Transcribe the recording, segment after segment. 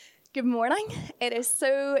Good morning. It is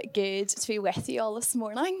so good to be with you all this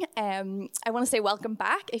morning. I want to say welcome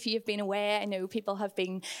back. If you've been away, I know people have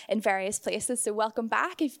been in various places, so welcome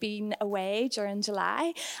back if you've been away during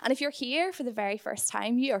July. And if you're here for the very first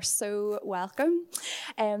time, you are so welcome.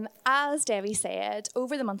 As Debbie said,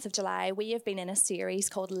 over the month of July, we have been in a series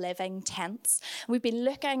called Living Tents. We've been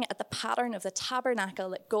looking at the pattern of the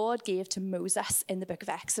tabernacle that God gave to Moses in the book of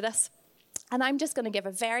Exodus. And I'm just going to give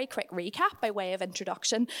a very quick recap by way of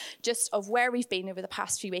introduction, just of where we've been over the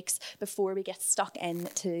past few weeks before we get stuck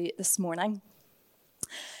into this morning.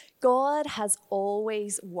 God has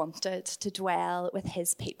always wanted to dwell with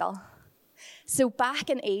his people. So back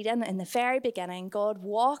in Eden, in the very beginning, God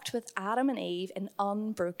walked with Adam and Eve in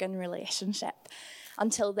unbroken relationship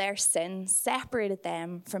until their sin separated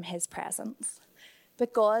them from his presence.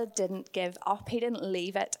 But God didn't give up. He didn't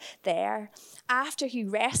leave it there. After he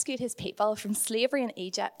rescued his people from slavery in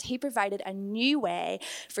Egypt, he provided a new way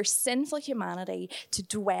for sinful humanity to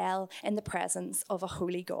dwell in the presence of a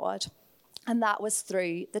holy God. And that was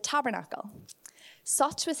through the tabernacle.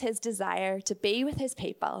 Such was his desire to be with his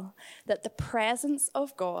people that the presence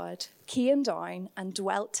of God came down and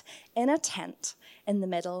dwelt in a tent in the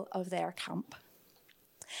middle of their camp.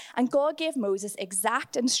 And God gave Moses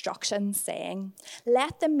exact instructions, saying,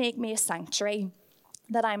 "Let them make me a sanctuary,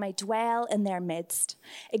 that I may dwell in their midst,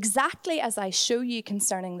 exactly as I show you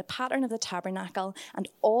concerning the pattern of the tabernacle and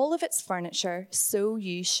all of its furniture, so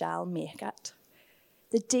you shall make it."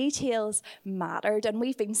 The details mattered, and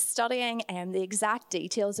we've been studying the exact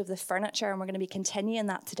details of the furniture, and we're going to be continuing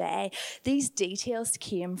that today. These details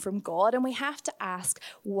came from God, and we have to ask,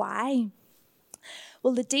 why?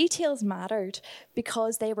 Well, the details mattered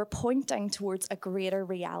because they were pointing towards a greater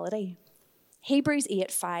reality. Hebrews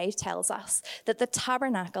 8:5 tells us that the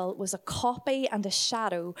tabernacle was a copy and a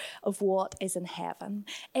shadow of what is in heaven.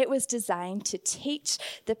 It was designed to teach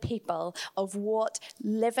the people of what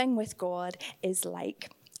living with God is like.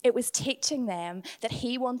 It was teaching them that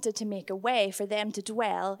he wanted to make a way for them to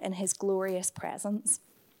dwell in his glorious presence.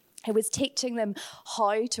 It was teaching them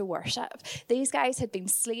how to worship. These guys had been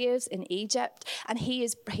slaves in Egypt, and he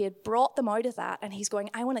had brought them out of that, and he's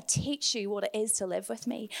going, I want to teach you what it is to live with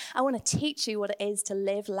me. I want to teach you what it is to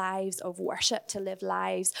live lives of worship, to live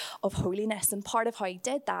lives of holiness. And part of how he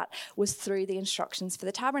did that was through the instructions for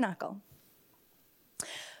the tabernacle.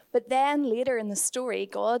 But then later in the story,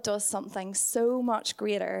 God does something so much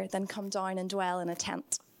greater than come down and dwell in a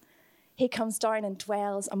tent. He comes down and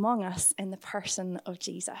dwells among us in the person of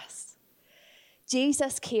Jesus.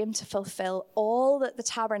 Jesus came to fulfill all that the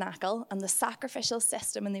tabernacle and the sacrificial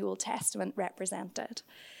system in the Old Testament represented.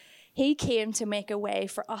 He came to make a way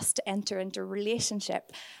for us to enter into a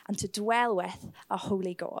relationship and to dwell with a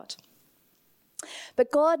holy God. But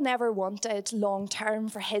God never wanted long-term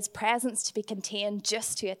for his presence to be contained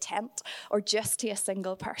just to a tent or just to a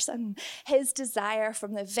single person. His desire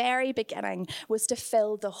from the very beginning was to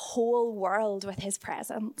fill the whole world with his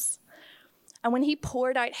presence. And when he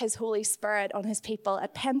poured out his Holy Spirit on his people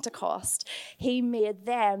at Pentecost, he made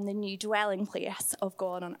them the new dwelling place of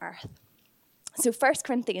God on earth. So 1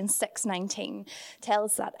 Corinthians 6:19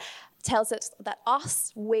 tells us that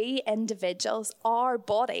we individuals, our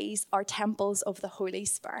bodies are temples of the Holy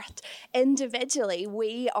Spirit. Individually,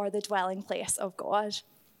 we are the dwelling place of God.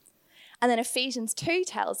 And then Ephesians 2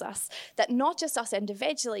 tells us that not just us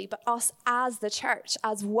individually, but us as the church,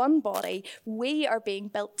 as one body, we are being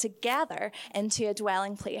built together into a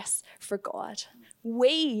dwelling place for God.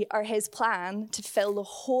 We are his plan to fill the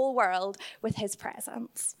whole world with his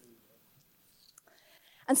presence.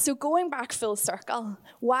 And so going back full circle,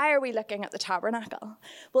 why are we looking at the tabernacle?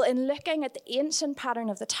 Well, in looking at the ancient pattern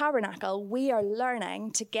of the tabernacle, we are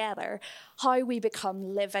learning together how we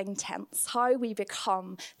become living tents, how we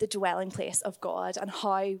become the dwelling place of God, and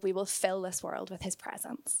how we will fill this world with his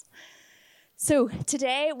presence. So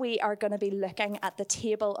today we are going to be looking at the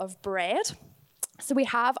table of bread. So we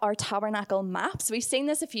have our tabernacle maps. We've seen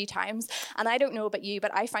this a few times, and I don't know about you,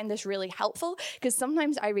 but I find this really helpful because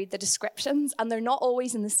sometimes I read the descriptions and they're not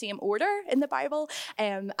always in the same order in the Bible,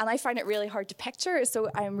 and I find it really hard to picture.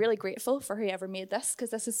 So I'm really grateful for whoever made this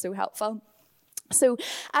because this is so helpful. So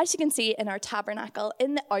as you can see in our tabernacle,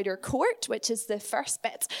 in the outer court, which is the first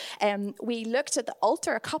bit, we looked at the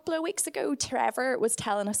altar a couple of weeks ago. Trevor was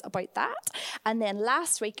telling us about that. And then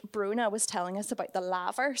last week, Brona was telling us about the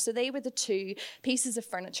laver. So they were the two pieces of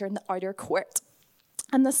furniture in the outer court.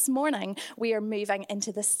 And this morning, we are moving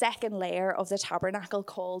into the second layer of the tabernacle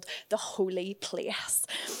called the holy place.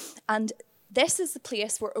 And This is the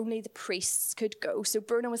place where only the priests could go. So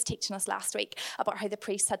Bruno was teaching us last week about how the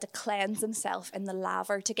priest had to cleanse himself in the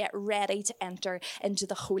laver to get ready to enter into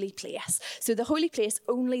the holy place. So the holy place,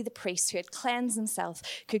 only the priest who had cleansed himself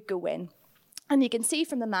could go in. And you can see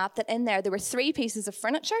from the map that in there were 3 pieces of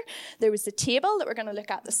furniture. There was the table that we're going to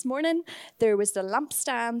look at this morning, there was the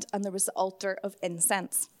lampstand, and there was the altar of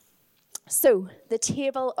incense. So, the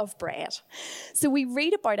table of bread. So we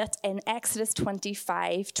read about it in Exodus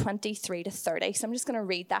 25, 23 to 30. So I'm just going to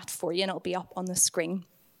read that for you and it'll be up on the screen.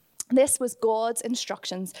 This was God's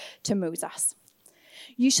instructions to Moses.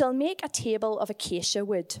 You shall make a table of acacia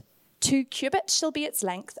wood. 2 cubits shall be its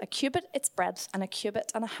length, a cubit its breadth, and a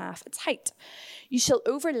cubit and a half its height. You shall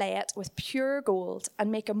overlay it with pure gold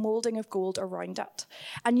and make a moulding of gold around it.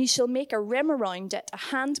 And you shall make a rim around it, a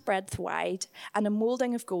handbreadth wide, and a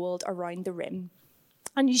moulding of gold around the rim.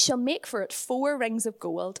 And you shall make for it 4 rings of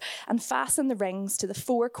gold and fasten the rings to the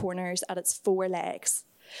 4 corners at its 4 legs.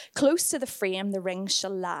 Close to the frame the rings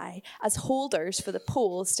shall lie as holders for the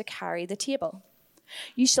poles to carry the table.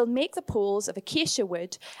 You shall make the poles of acacia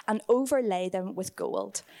wood and overlay them with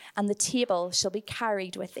gold, and the table shall be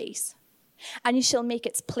carried with these. And you shall make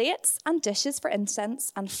its plates and dishes for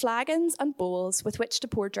incense, and flagons and bowls with which to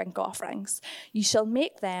pour drink offerings. You shall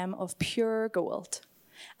make them of pure gold.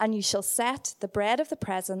 And you shall set the bread of the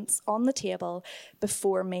presence on the table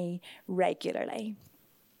before me regularly.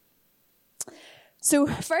 So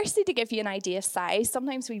firstly, to give you an idea of size,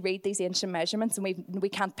 sometimes we read these ancient measurements and we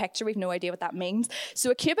can't picture, we've no idea what that means.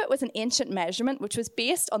 So a cubit was an ancient measurement which was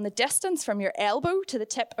based on the distance from your elbow to the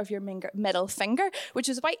tip of your middle finger, which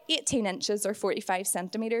was about 18 inches or 45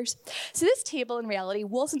 centimetres. So this table in reality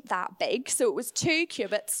wasn't that big. So it was 2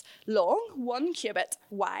 cubits long, 1 cubit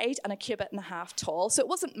wide, and a cubit and a half tall. So it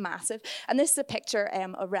wasn't massive. And this is a picture,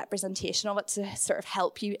 a representation of it to sort of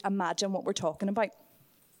help you imagine what we're talking about.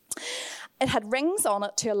 It had rings on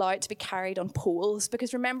it to allow it to be carried on poles,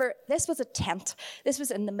 because remember, this was a tent. This was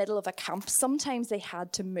in the middle of a camp. Sometimes they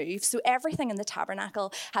had to move. So everything in the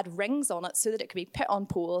tabernacle had rings on it so that it could be put on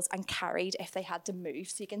poles and carried if they had to move.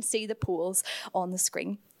 So you can see the poles on the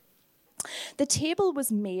screen. The table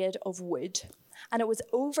was made of wood, and it was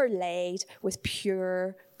overlaid with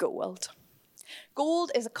pure gold.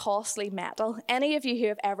 Gold is a costly metal. Any of you who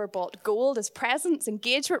have ever bought gold as presents,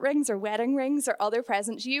 engagement rings or wedding rings or other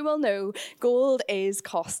presents, you will know gold is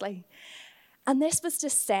costly. And this was to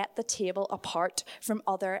set the table apart from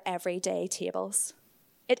other everyday tables.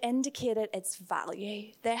 It indicated its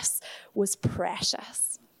value. This was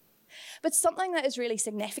precious. But something that is really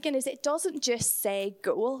significant is it doesn't just say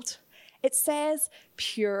gold. It says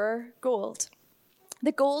pure gold.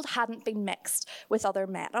 The gold hadn't been mixed with other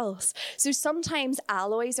metals. So sometimes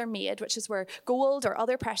alloys are made, which is where gold or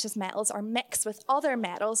other precious metals are mixed with other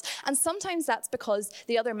metals. And sometimes that's because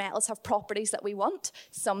the other metals have properties that we want.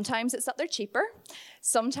 Sometimes it's that they're cheaper.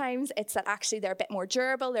 Sometimes it's that actually they're a bit more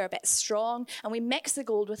durable, they're a bit strong. And we mix the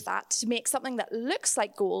gold with that to make something that looks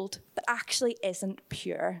like gold, but actually isn't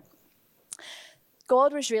pure.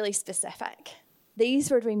 God was really specific. These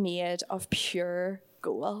were to be made of pure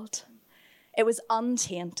gold. It was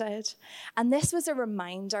untainted. And this was a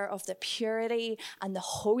reminder of the purity and the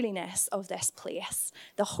holiness of this place,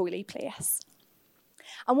 the holy place.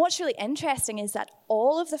 And what's really interesting is that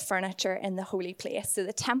all of the furniture in the holy place, so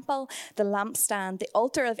the temple, the lampstand, the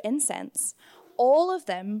altar of incense, all of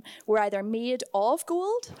them were either made of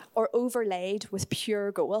gold or overlaid with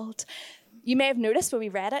pure gold. You may have noticed when we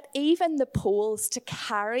read it, even the poles to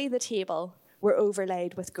carry the table were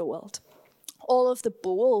overlaid with gold. All of the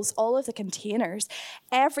bowls, all of the containers,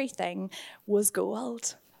 everything was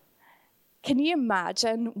gold. Can you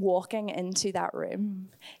imagine walking into that room?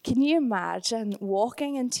 Can you imagine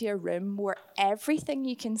walking into a room where everything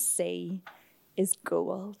you can see is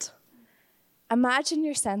gold? Imagine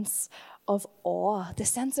your sense of awe, the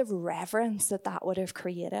sense of reverence that would have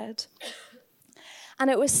created.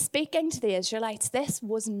 And it was speaking to the Israelites, this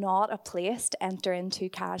was not a place to enter into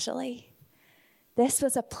casually. This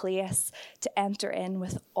was a place to enter in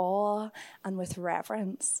with awe and with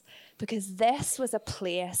reverence, because this was a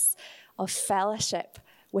place of fellowship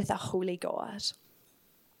with a holy God.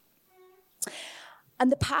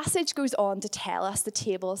 And the passage goes on to tell us the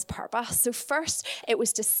table's purpose. So first, it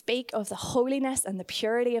was to speak of the holiness and the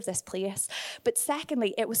purity of this place. But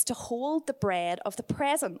secondly, it was to hold the bread of the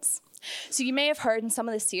presence. So you may have heard in some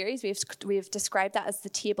of the series, we've described that as the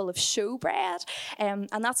table of showbread, and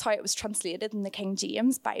that's how it was translated in the King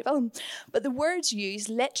James Bible. But the words used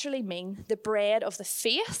literally mean the bread of the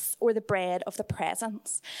face or the bread of the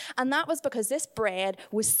presence. And that was because this bread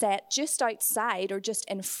was set just outside or just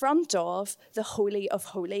in front of the Holy of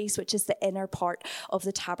Holies, which is the inner part of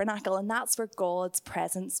the tabernacle, and that's where God's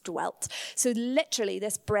presence dwelt. So literally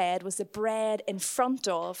this bread was the bread in front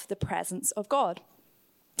of the presence of God.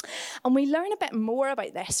 And we learn a bit more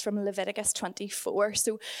about this from Leviticus 24.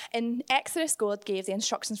 So in Exodus, God gave the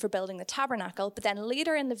instructions for building the tabernacle, but then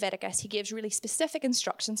later in Leviticus, he gives really specific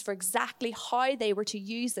instructions for exactly how they were to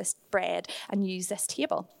use this bread and use this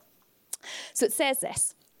table. So it says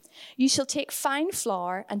this: "You shall take fine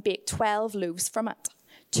flour and bake 12 loaves from it.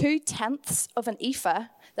 2/10 of an ephah,"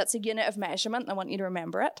 that's a unit of measurement, I want you to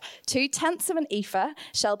remember it, 2/10 of an ephah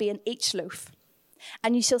shall be in each loaf.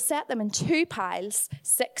 And you shall set them in 2 piles,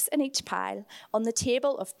 6 in each pile, on the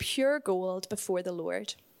table of pure gold before the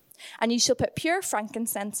Lord. And you shall put pure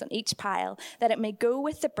frankincense on each pile, that it may go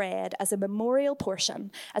with the bread as a memorial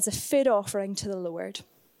portion, as a food offering to the Lord.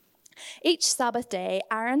 Each Sabbath day,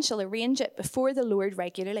 Aaron shall arrange it before the Lord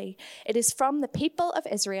regularly. It is from the people of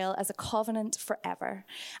Israel as a covenant forever.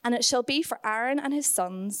 And it shall be for Aaron and his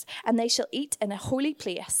sons, and they shall eat in a holy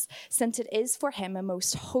place, since it is for him a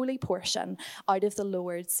most holy portion out of the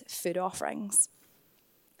Lord's food offerings."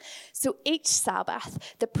 So each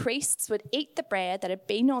Sabbath, the priests would eat the bread that had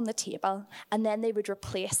been on the table, and then they would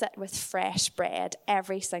replace it with fresh bread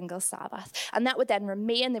every single Sabbath. And that would then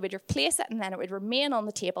remain, they would replace it, and then it would remain on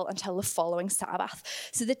the table until the following Sabbath.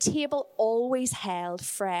 So the table always held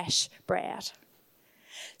fresh bread.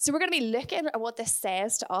 So we're going to be looking at what this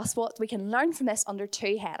says to us, what we can learn from this under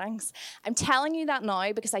 2 headings. I'm telling you that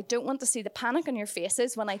now because I don't want to see the panic on your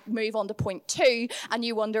faces when I move on to point 2 and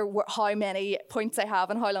you wonder how many points I have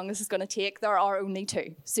and how long this is going to take. There are only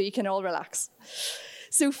 2, so you can all relax.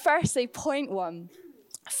 So firstly, point 1.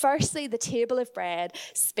 Firstly, the table of bread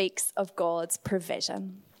speaks of God's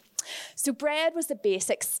provision. So bread was the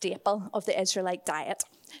basic staple of the Israelite diet.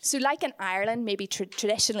 So like in Ireland, maybe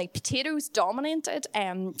traditionally potatoes dominated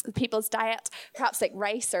the people's diet, perhaps like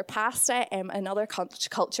rice or pasta in other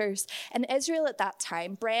cultures. In Israel at that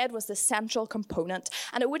time, bread was the central component,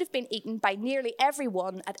 and it would have been eaten by nearly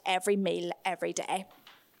everyone at every meal every day.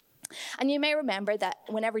 And you may remember that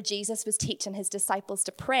whenever Jesus was teaching his disciples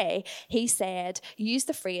to pray, he said, use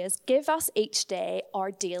the phrase, "Give us each day our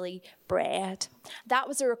daily bread." That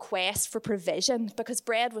was a request for provision because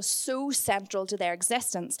bread was so central to their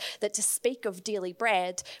existence that to speak of daily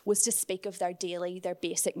bread was to speak of their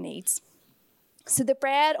basic needs. So the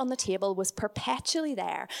bread on the table was perpetually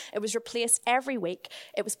there. It was replaced every week.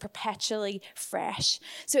 It was perpetually fresh.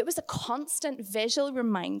 So it was a constant visual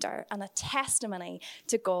reminder and a testimony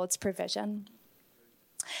to God's provision.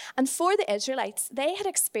 And for the Israelites, they had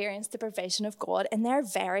experienced the provision of God in their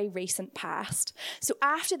very recent past. So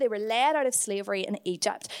after they were led out of slavery in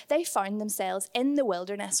Egypt, they found themselves in the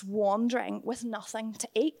wilderness wandering with nothing to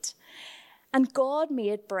eat. And God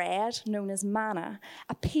made bread, known as manna,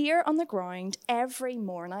 appear on the ground every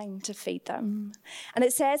morning to feed them. And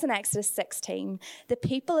it says in Exodus 16, the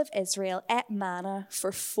people of Israel ate manna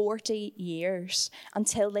for 40 years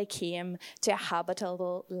until they came to a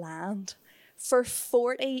habitable land. For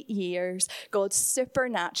 40 years, God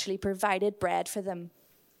supernaturally provided bread for them.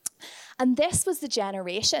 And this was the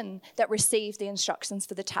generation that received the instructions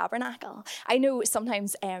for the tabernacle. I know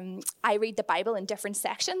sometimes I read the Bible in different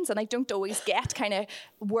sections and I don't always get kind of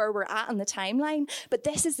where we're at in the timeline, but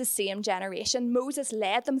this is the same generation. Moses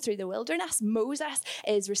led them through the wilderness. Moses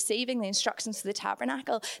is receiving the instructions for the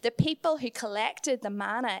tabernacle. The people who collected the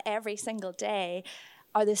manna every single day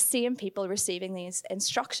are the same people receiving these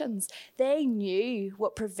instructions. They knew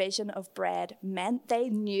what provision of bread meant. They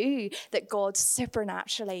knew that God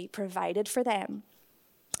supernaturally provided for them.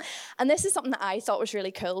 And this is something that I thought was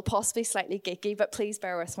really cool, possibly slightly geeky, but please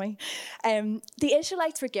bear with me. The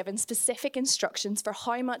Israelites were given specific instructions for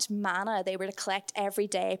how much manna they were to collect every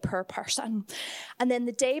day per person. And then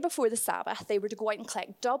the day before the Sabbath, they were to go out and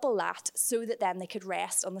collect double that so that then they could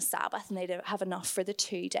rest on the Sabbath and they'd have enough for the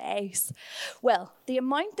 2 days. Well, the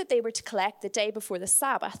amount that they were to collect the day before the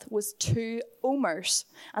Sabbath was 2 omers,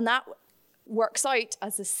 and that works out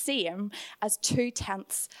as the same as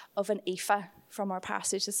 2/10 of an ephah from our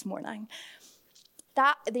passage this morning.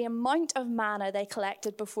 That the amount of manna they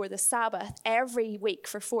collected before the Sabbath every week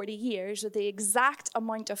for 40 years was the exact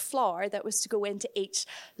amount of flour that was to go into each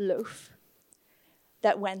loaf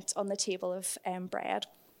that went on the table of bread.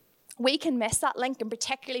 We can miss that link, and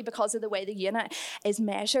particularly because of the way the unit is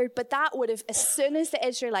measured. But that would have, as soon as the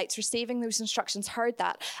Israelites receiving those instructions heard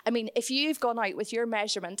that, I mean, if you've gone out with your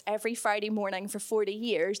measurement every Friday morning for 40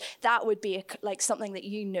 years, that would be like something that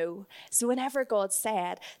you know. So whenever God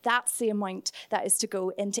said, that's the amount that is to go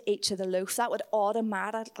into each of the loaves, that would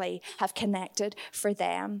automatically have connected for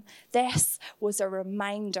them. This was a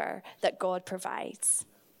reminder that God provides.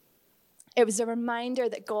 It was a reminder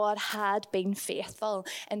that God had been faithful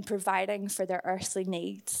in providing for their earthly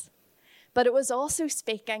needs. But it was also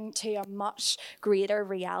speaking to a much greater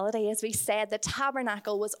reality. As we said, the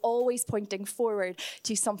tabernacle was always pointing forward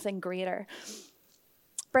to something greater.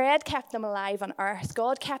 Bread kept them alive on earth.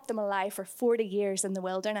 God kept them alive for 40 years in the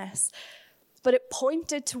wilderness. But it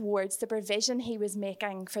pointed towards the provision he was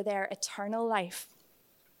making for their eternal life.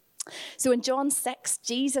 So in John 6,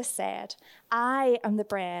 Jesus said, I am the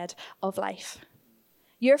bread of life.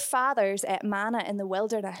 Your fathers ate manna in the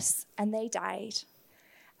wilderness, and they died.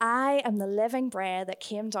 I am the living bread that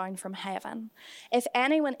came down from heaven. If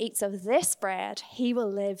anyone eats of this bread, he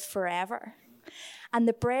will live forever. And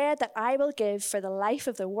the bread that I will give for the life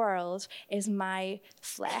of the world is my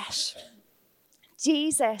flesh.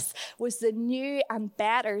 Jesus was the new and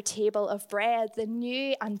better table of bread, the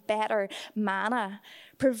new and better manna,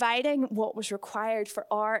 providing what was required for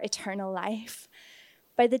our eternal life.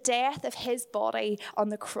 By the death of his body on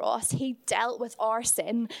the cross, he dealt with our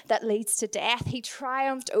sin that leads to death. He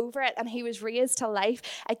triumphed over it, and he was raised to life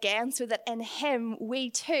again so that in him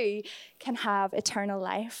we too can have eternal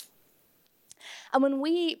life. And when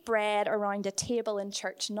we eat bread around a table in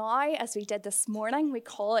church now, as we did this morning, we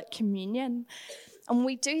call it communion. And when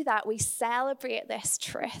we do that, we celebrate this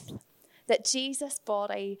truth that Jesus'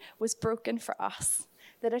 body was broken for us,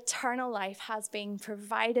 that eternal life has been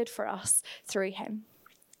provided for us through him.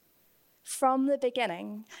 From the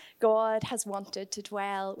beginning, God has wanted to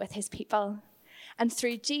dwell with his people. And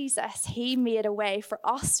through Jesus, he made a way for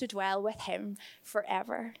us to dwell with him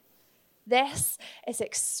forever. This is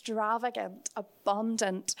extravagant,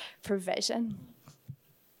 abundant provision.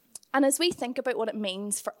 And as we think about what it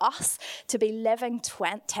means for us to be living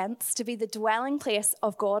tents, to be the dwelling place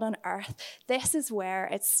of God on earth, this is where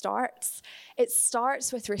it starts. It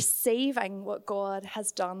starts with receiving what God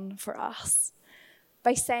has done for us,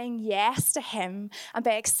 by saying yes to him and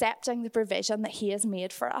by accepting the provision that he has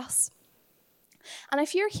made for us. And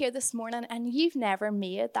if you're here this morning and you've never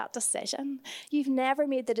made that decision, you've never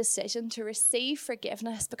made the decision to receive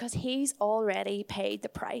forgiveness because he's already paid the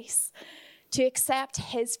price, to accept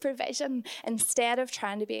his provision instead of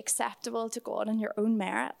trying to be acceptable to God on your own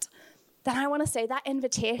merit, then I want to say that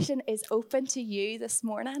invitation is open to you this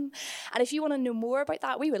morning. And if you want to know more about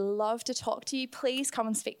that, we would love to talk to you. Please come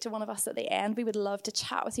and speak to one of us at the end. We would love to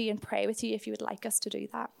chat with you and pray with you if you would like us to do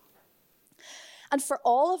that. And for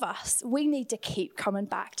all of us, we need to keep coming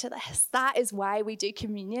back to this. That is why we do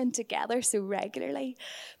communion together so regularly.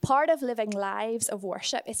 Part of living lives of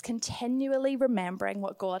worship is continually remembering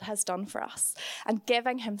what God has done for us and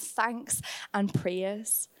giving him thanks and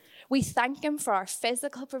praise. We thank him for our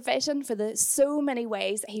physical provision, for the so many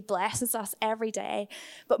ways that he blesses us every day.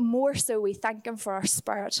 But more so, we thank him for our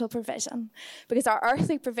spiritual provision, because our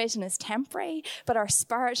earthly provision is temporary, but our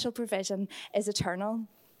spiritual provision is eternal.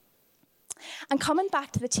 And coming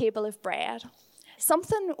back to the table of bread,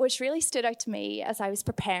 something which really stood out to me as I was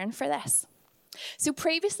preparing for this. So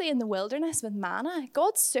previously in the wilderness with manna,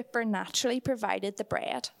 God supernaturally provided the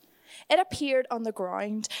bread. It appeared on the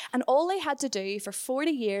ground, and all they had to do for 40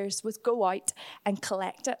 years was go out and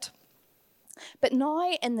collect it. But now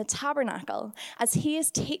in the tabernacle, as he is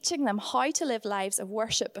teaching them how to live lives of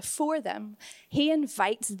worship before them, he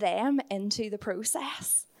invites them into the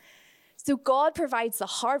process. So God provides the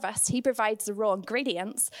harvest, he provides the raw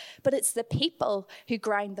ingredients, but it's the people who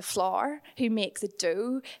grind the flour, who make the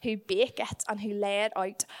dough, who bake it, and who lay it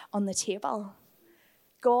out on the table.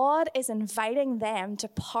 God is inviting them to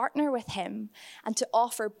partner with him and to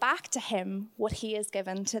offer back to him what he has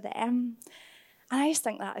given to them. And I just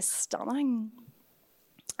think that is stunning.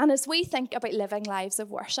 And as we think about living lives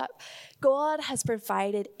of worship, God has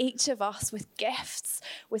provided each of us with gifts,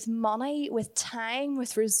 with money, with time,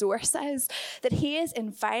 with resources that he is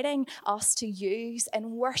inviting us to use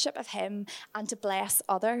in worship of him and to bless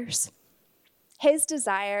others. His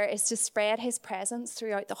desire is to spread his presence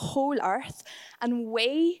throughout the whole earth, and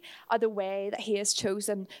we are the way that he has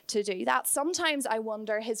chosen to do that. Sometimes I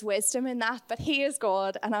wonder his wisdom in that, but he is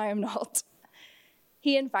God and I am not.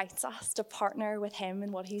 He invites us to partner with him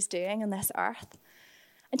in what he's doing on this earth.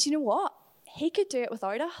 And do you know what? He could do it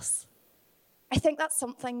without us. I think that's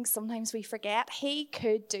something sometimes we forget. He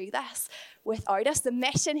could do this without us. The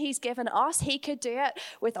mission he's given us, he could do it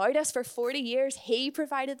without us. For 40 years, he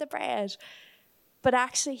provided the bread. But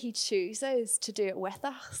actually, he chooses to do it with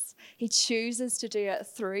us. He chooses to do it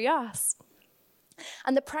through us.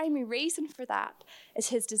 And the primary reason for that is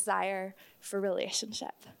his desire for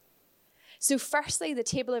relationship. So firstly, the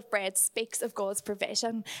table of bread speaks of God's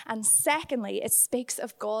provision. And secondly, it speaks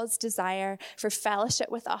of God's desire for fellowship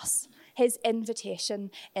with us, his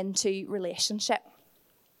invitation into relationship.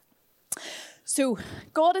 So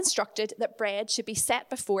God instructed that bread should be set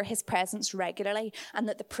before his presence regularly and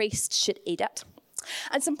that the priest should eat it.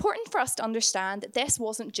 And it's important for us to understand that this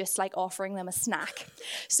wasn't just like offering them a snack.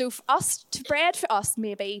 So bread for us,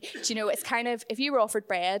 maybe, it's kind of, if you were offered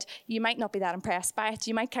bread, you might not be that impressed by it.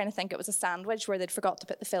 You might kind of think it was a sandwich where they'd forgot to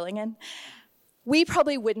put the filling in. We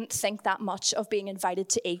probably wouldn't think that much of being invited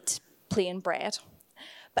to eat plain bread.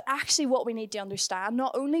 But actually what we need to understand,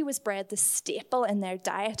 not only was bread the staple in their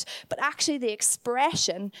diet, but actually the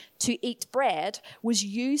expression to eat bread was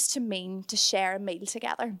used to mean to share a meal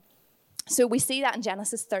together. So we see that in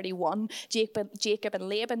Genesis 31, Jacob and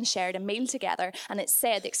Laban shared a meal together, and it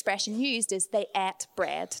said the expression used is they ate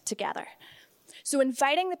bread together. So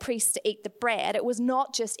inviting the priests to eat the bread, it was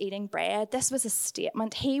not just eating bread. This was a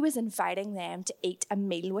statement. He was inviting them to eat a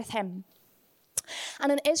meal with him.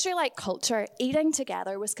 And in Israelite culture, eating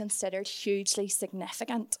together was considered hugely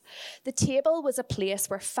significant. The table was a place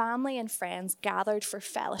where family and friends gathered for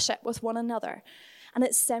fellowship with one another, and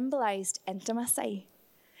it symbolized intimacy.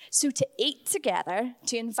 So to eat together,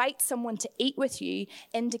 to invite someone to eat with you,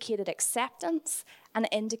 indicated acceptance and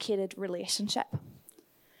indicated relationship.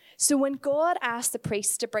 So when God asked the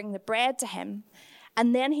priest to bring the bread to him,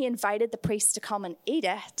 and then he invited the priest to come and eat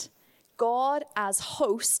it, God, as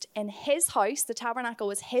host in his house, the tabernacle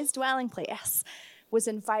was his dwelling place, was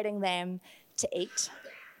inviting them to eat.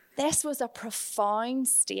 This was a profound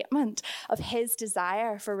statement of his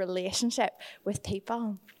desire for relationship with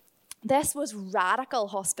people. This was radical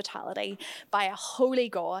hospitality by a holy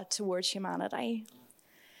God towards humanity.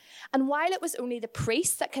 And while it was only the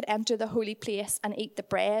priests that could enter the holy place and eat the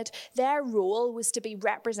bread, their role was to be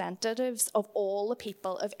representatives of all the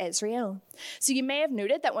people of Israel. So you may have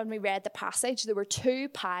noted that when we read the passage, there were 2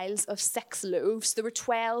 piles of 6 loaves. There were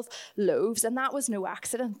 12 loaves, and that was no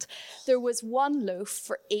accident. There was 1 loaf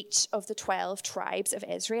for each of the 12 tribes of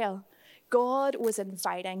Israel. God was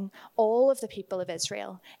inviting all of the people of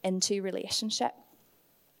Israel into relationship.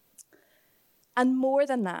 And more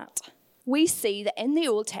than that, we see that in the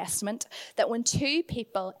Old Testament, that when 2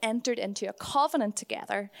 people entered into a covenant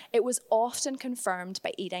together, it was often confirmed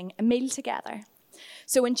by eating a meal together.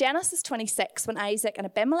 So in Genesis 26, when Isaac and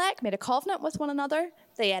Abimelech made a covenant with one another,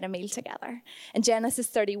 they ate a meal together. In Genesis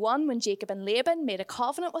 31, when Jacob and Laban made a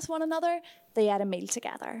covenant with one another, they ate a meal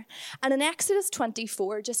together. And in Exodus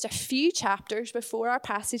 24, just a few chapters before our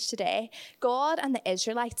passage today, God and the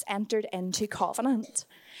Israelites entered into covenant.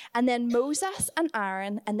 And then Moses and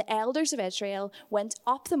Aaron and the elders of Israel went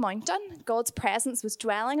up the mountain. God's presence was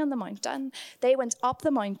dwelling on the mountain. They went up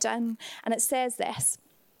the mountain, and it says this: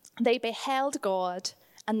 they beheld God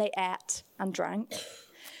and they ate and drank.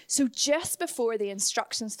 So just before the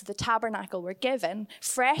instructions for the tabernacle were given,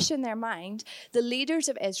 fresh in their mind, the leaders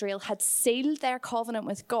of Israel had sealed their covenant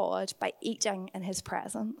with God by eating in his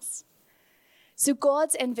presence. So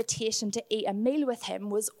God's invitation to eat a meal with him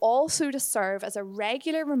was also to serve as a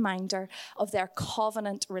regular reminder of their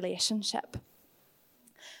covenant relationship.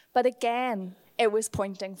 But again, it was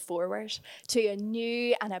pointing forward to a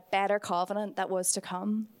new and a better covenant that was to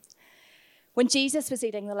come. When Jesus was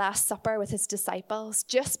eating the Last Supper with his disciples,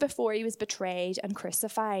 just before he was betrayed and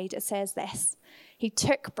crucified, it says this: he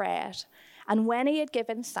took bread, and when he had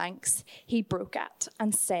given thanks, he broke it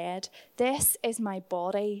and said, "This is my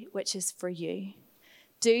body, which is for you.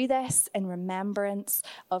 Do this in remembrance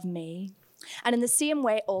of me." And in the same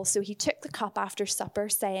way also, he took the cup after supper,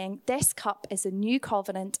 saying, "This cup is a new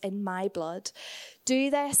covenant in my blood. Do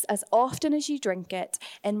this as often as you drink it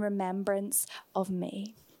in remembrance of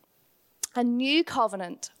me." A new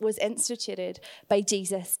covenant was instituted by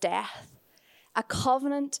Jesus' death. A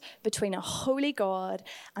covenant between a holy God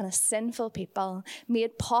and a sinful people,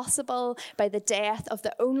 made possible by the death of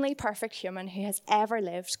the only perfect human who has ever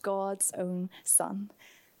lived, God's own Son.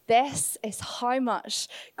 This is how much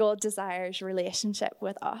God desires relationship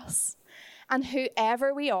with us. And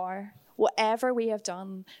whoever we are, whatever we have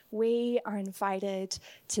done, we are invited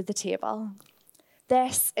to the table.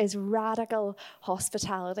 This is radical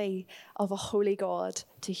hospitality of a holy God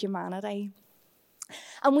to humanity.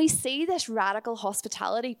 And we see this radical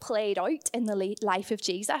hospitality played out in the life of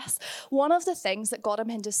Jesus. One of the things that got him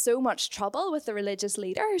into so much trouble with the religious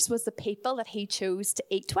leaders was the people that he chose to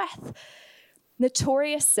eat with.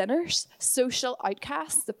 Notorious sinners, social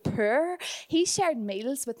outcasts, the poor. He shared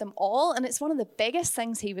meals with them all, and it's one of the biggest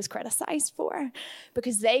things he was criticised for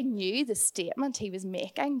because they knew the statement he was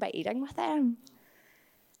making by eating with them.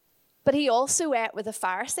 But he also ate with the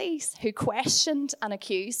Pharisees who questioned and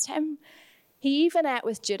accused him. He even ate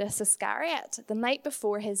with Judas Iscariot the night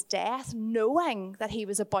before his death, knowing that he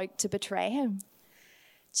was about to betray him.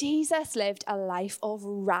 Jesus lived a life of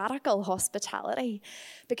radical hospitality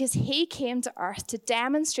because he came to earth to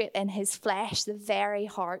demonstrate in his flesh the very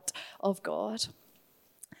heart of God.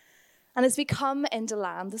 And as we come into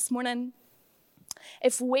land this morning,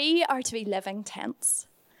 if we are to be living tents,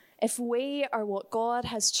 if we are what God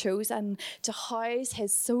has chosen to house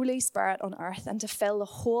his Holy Spirit on earth and to fill the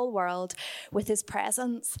whole world with his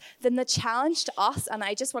presence, then the challenge to us, and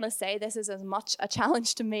I just want to say this is as much a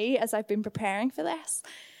challenge to me as I've been preparing for this,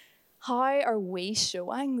 how are we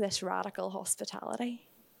showing this radical hospitality?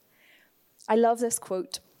 I love this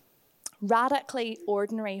quote. Radically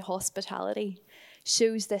ordinary hospitality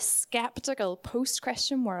shows this skeptical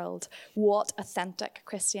post-Christian world what authentic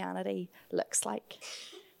Christianity looks like.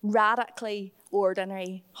 Radically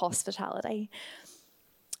ordinary hospitality.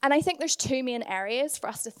 And I think there's two main areas for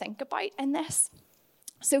us to think about in this.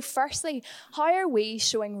 So firstly, how are we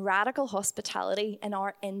showing radical hospitality in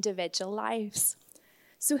our individual lives?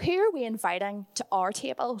 So who are we inviting to our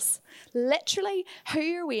tables? Literally,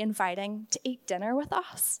 who are we inviting to eat dinner with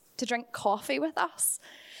us, to drink coffee with us?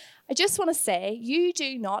 I just want to say, you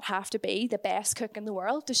do not have to be the best cook in the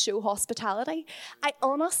world to show hospitality. I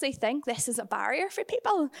honestly think this is a barrier for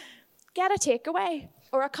people. Get a takeaway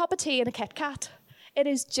or a cup of tea and a Kit Kat. It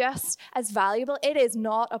is just as valuable. It is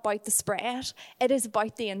not about the spread. It is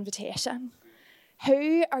about the invitation.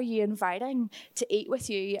 Who are you inviting to eat with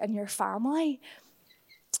you and your family?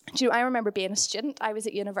 Do you know, I remember being a student. I was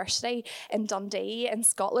at university in Dundee in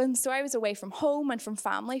Scotland, so I was away from home and from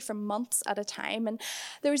family for months at a time. And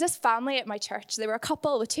there was this family at my church. They were a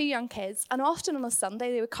couple with two young kids, and often on a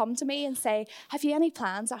Sunday they would come to me and say, "Have you any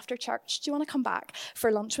plans after church? Do you want to come back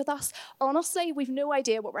for lunch with us? Honestly, we've no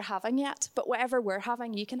idea what we're having yet, but whatever we're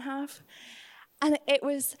having, you can have." And it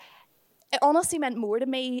honestly meant more to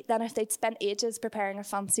me than if they'd spent ages preparing a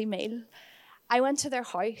fancy meal. I went to their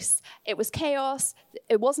house. It was chaos.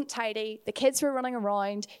 It wasn't tidy. The kids were running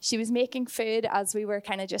around. She was making food as we were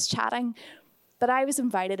kind of just chatting. But I was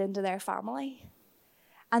invited into their family.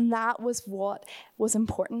 And that was what was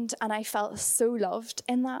important. And I felt so loved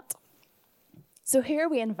in that. So who are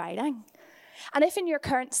we inviting? And if in your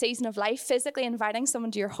current season of life, physically inviting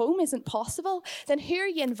someone to your home isn't possible, then who are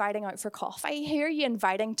you inviting out for coffee? Who are you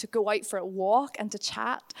inviting to go out for a walk and to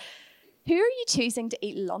chat? Who are you choosing to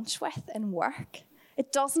eat lunch with in work?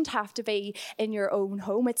 It doesn't have to be in your own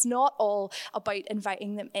home. It's not all about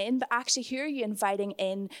inviting them in, but actually who are you inviting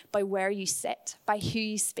in by where you sit, by who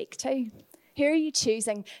you speak to? Who are you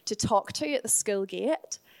choosing to talk to at the school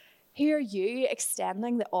gate? Who are you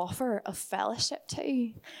extending the offer of fellowship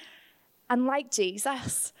to? And like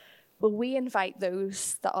Jesus, will we invite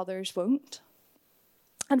those that others won't?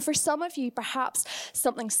 And for some of you, perhaps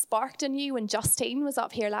something sparked in you when Justine was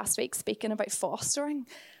up here last week speaking about fostering.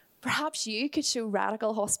 Perhaps you could show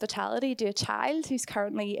radical hospitality to a child who's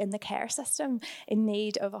currently in the care system in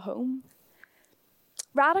need of a home.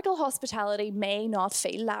 Radical hospitality may not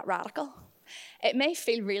feel that radical. It may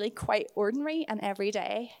feel really quite ordinary and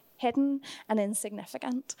everyday, hidden and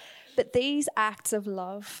insignificant. But these acts of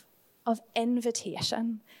love, of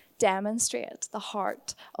invitation, demonstrate the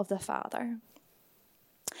heart of the Father.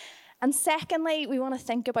 And secondly, we want to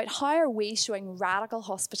think about how are we showing radical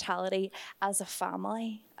hospitality as a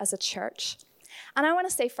family, as a church. And I want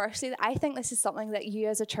to say firstly that I think this is something that you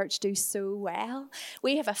as a church do so well.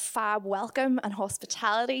 We have a fab welcome and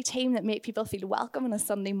hospitality team that make people feel welcome on a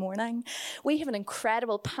Sunday morning. We have an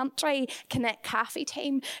incredible pantry Connect Cafe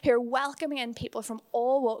team who are welcoming in people from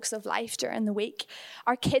all walks of life during the week.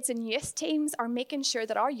 Our kids and youth teams are making sure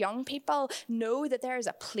that our young people know that there is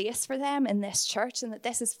a place for them in this church and that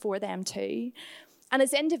this is for them too. And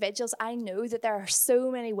as individuals, I know that there are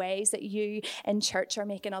so many ways that you in church are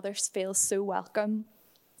making others feel so welcome.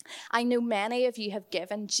 I know many of you have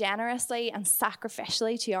given generously and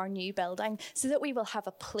sacrificially to our new building so that we will have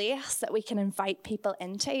a place that we can invite people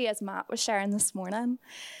into, as Matt was sharing this morning.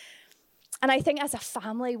 And I think as a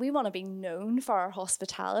family, we want to be known for our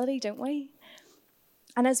hospitality, don't we?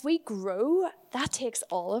 And as we grow, that takes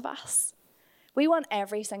all of us. We want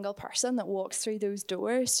every single person that walks through those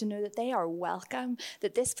doors to know that they are welcome,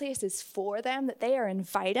 that this place is for them, that they are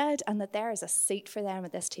invited, and that there is a seat for them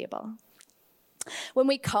at this table. When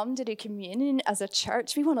we come to do communion as a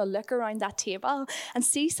church, we want to look around that table and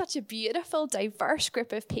see such a beautiful, diverse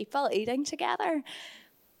group of people eating together.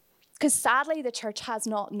 Because sadly, the church has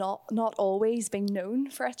not always been known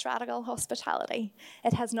for its radical hospitality.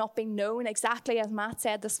 It has not been known, exactly as Matt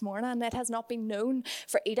said this morning, it has not been known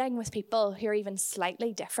for eating with people who are even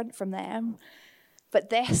slightly different from them. But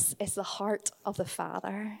this is the heart of the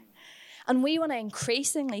Father. And we want to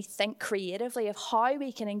increasingly think creatively of how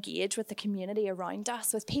we can engage with the community around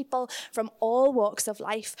us, with people from all walks of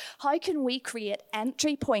life. How can we create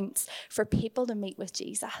entry points for people to meet with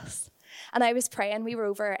Jesus? And I was praying, we were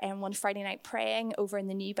over one Friday night praying over in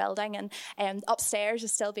the new building, and upstairs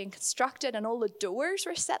is still being constructed, and all the doors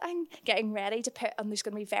were sitting, getting ready to put, and there's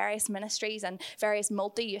going to be various ministries and various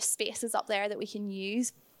multi-use spaces up there that we can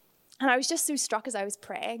use. And I was just so struck as I was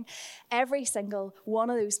praying, every single one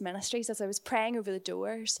of those ministries, as I was praying over the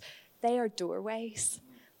doors, they are doorways.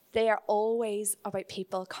 They are always about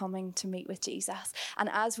people coming to meet with Jesus. And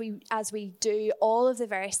as we do all of the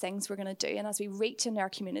various things we're going to do, and as we reach into our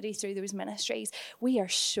community through those ministries, we are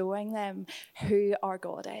showing them who our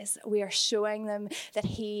God is. We are showing them that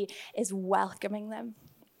he is welcoming them.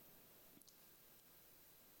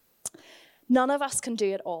 None of us can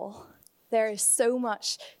do it all. There is so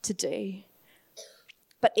much to do,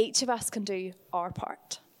 but each of us can do our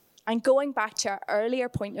part. And going back to our earlier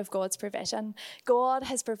point of God's provision, God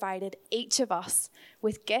has provided each of us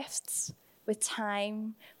with gifts, with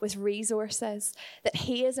time, with resources that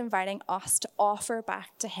he is inviting us to offer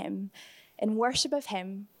back to him in worship of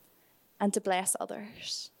him and to bless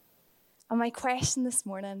others. And my question this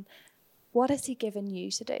morning, what has he given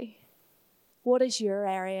you to do? What is your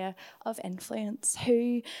area of influence?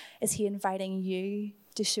 Who is he inviting you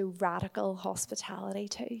to show radical hospitality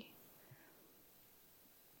to?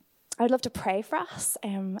 I'd love to pray for us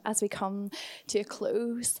as we come to a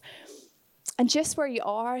close. And just where you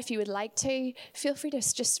are, if you would like to, feel free to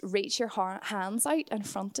just reach your hands out in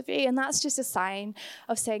front of you. And that's just a sign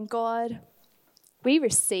of saying, God, we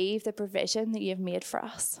receive the provision that you have made for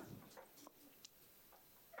us.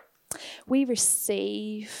 We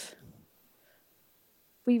receive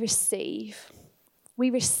what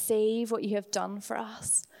you have done for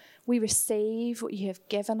us. We receive what you have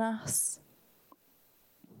given us.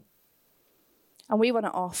 And we want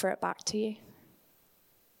to offer it back to you.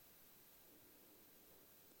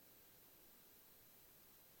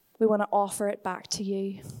 We want to offer it back to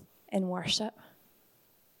you in worship.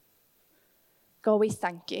 God, we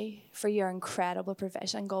thank you for your incredible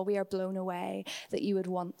provision. God, we are blown away that you would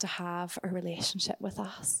want to have a relationship with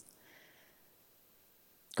us.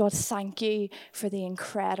 God, thank you for the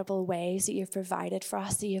incredible ways that you've provided for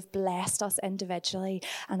us, that you've blessed us individually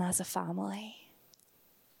and as a family.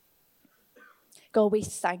 God, we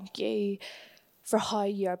thank you for how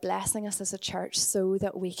you're blessing us as a church so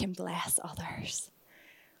that we can bless others.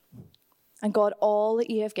 And God, all that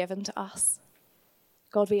you have given to us,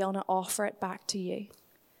 God, we want to offer it back to you.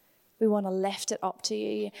 We want to lift it up to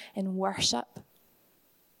you in worship.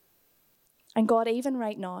 And God, even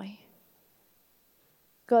right now,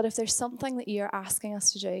 God, if there's something that you're asking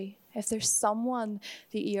us to do, if there's someone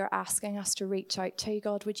that you're asking us to reach out to,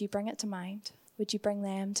 God, would you bring it to mind? Would you bring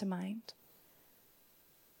them to mind?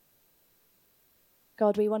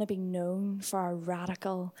 God, we want to be known for our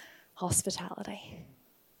radical hospitality.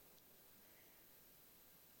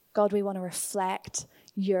 God, we want to reflect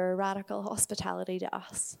your radical hospitality to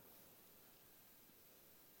us.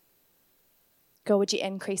 God, would you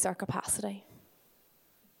increase our capacity?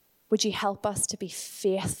 Would you help us to be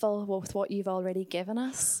faithful with what you've already given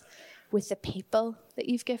us, with the people that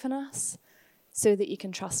you've given us, so that you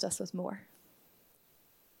can trust us with more?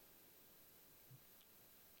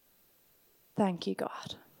 Thank you,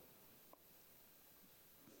 God.